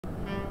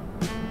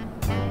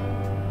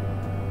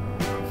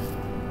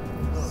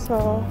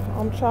So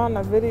I'm trying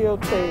to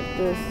videotape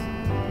this.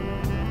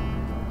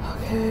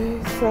 Okay,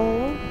 so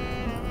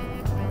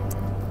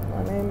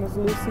my name is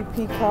Lucy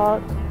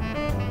Peacock,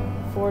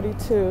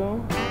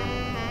 42.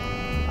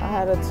 I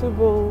had a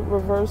tubal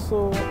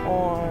reversal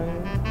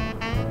on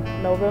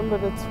November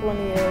the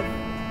 20th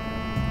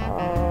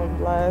of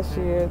last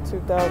year,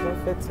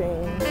 2015.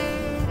 Me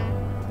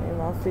and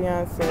my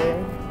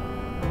fiance.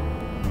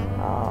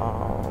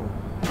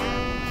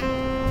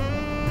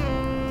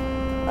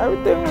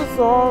 Everything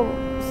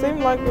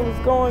seemed like it was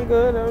going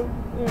good,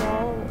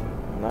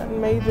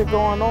 nothing major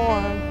going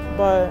on,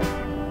 but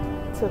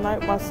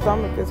tonight my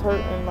stomach is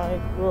hurting like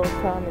real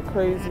kind of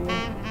crazy,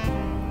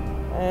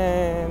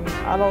 and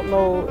I don't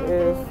know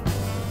if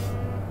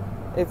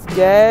it's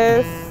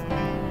gas,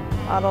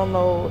 I don't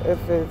know if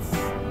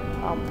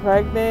I'm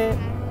pregnant,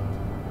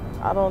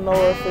 I don't know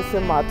if it's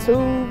in my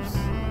tubes,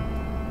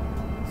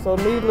 so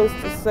needless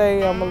to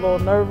say, I'm a little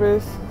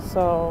nervous.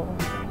 So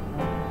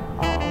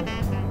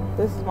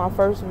this is my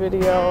first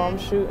video I'm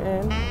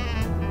shooting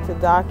to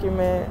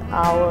document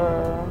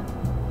our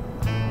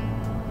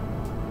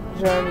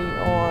journey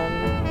on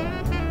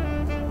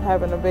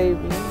having a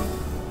baby.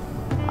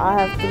 I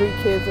have 3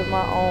 kids of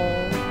my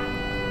own.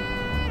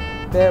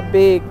 They're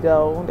big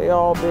though, they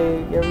all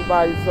big.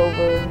 Everybody's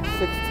over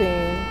 16.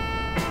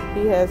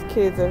 He has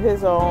kids of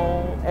his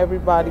own.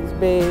 Everybody's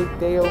big,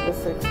 they over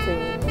 16.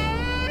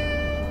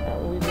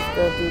 And we just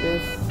gonna do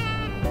this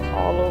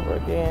all over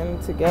again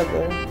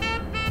together.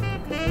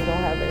 We don't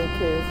have any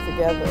kids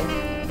together,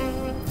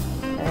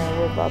 and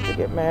we're about to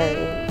get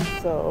married,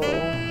 so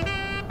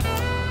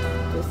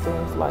this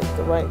seems like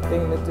the right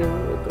thing to do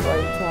at the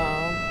right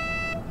time.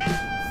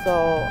 So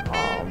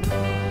I'm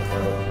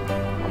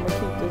gonna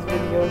keep this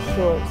video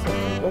short, so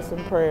keep us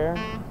in prayer.